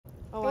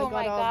Oh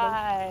my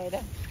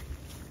god.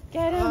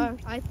 Get him.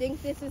 I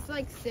think this is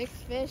like 6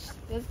 fish.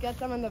 Just get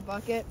them in the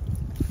bucket.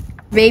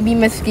 Baby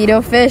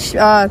mosquito fish.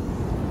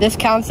 This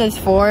counts as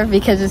 4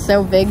 because it's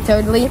so big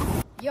totally.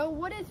 Yo,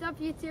 what is up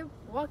YouTube?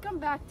 Welcome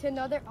back to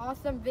another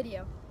awesome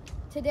video.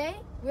 Today,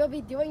 we'll be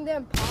doing the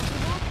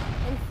impossible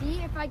and see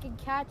if I can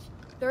catch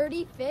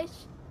 30 fish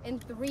in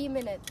 3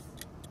 minutes.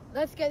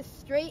 Let's get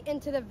straight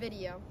into the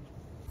video.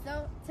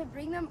 So, to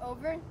bring them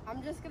over,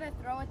 I'm just gonna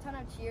throw a ton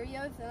of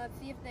Cheerios and let's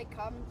see if they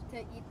come to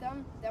eat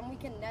them. Then we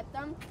can net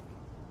them.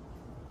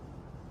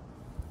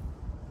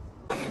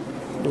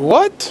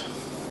 What?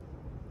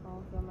 All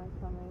of them are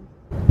coming.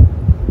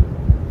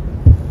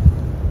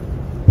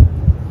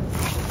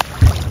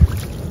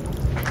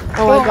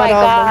 Oh my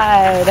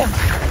god.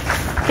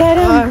 Get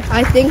him.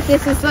 I think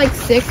this is like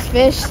 6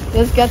 fish.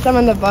 Just get them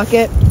in the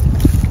bucket.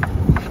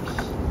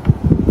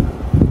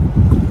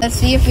 Let's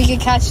see if we can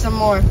catch some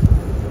more.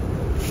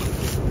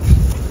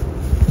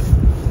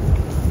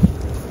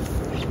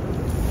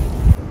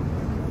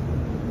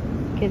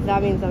 Because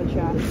that means I'm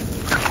trash.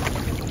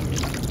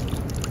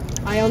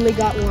 I only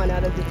got 1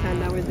 out of the 10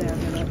 that were there,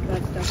 but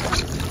that's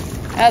definitely.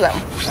 Hello.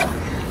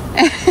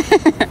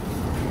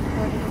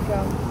 Where did it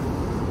go?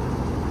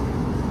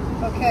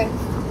 Okay.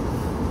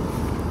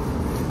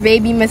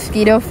 Baby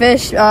mosquito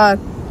fish.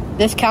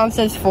 This counts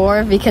as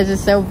 4 because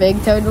it's so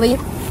big totally.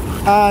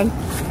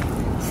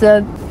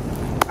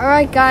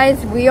 Alright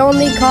guys, we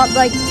only caught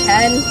like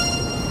 10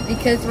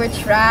 because we're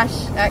trash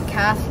at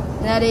cast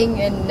netting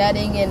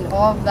and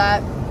all of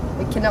that.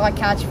 We cannot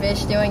catch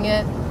fish doing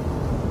it.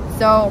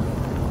 So,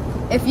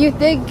 if you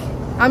think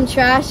I'm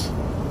trash,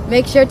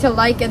 make sure to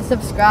like and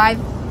subscribe.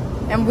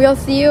 And we'll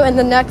see you in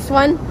the next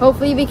one.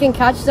 Hopefully we can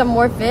catch some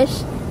more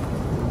fish.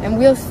 And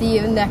we'll see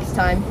you next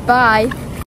time. Bye.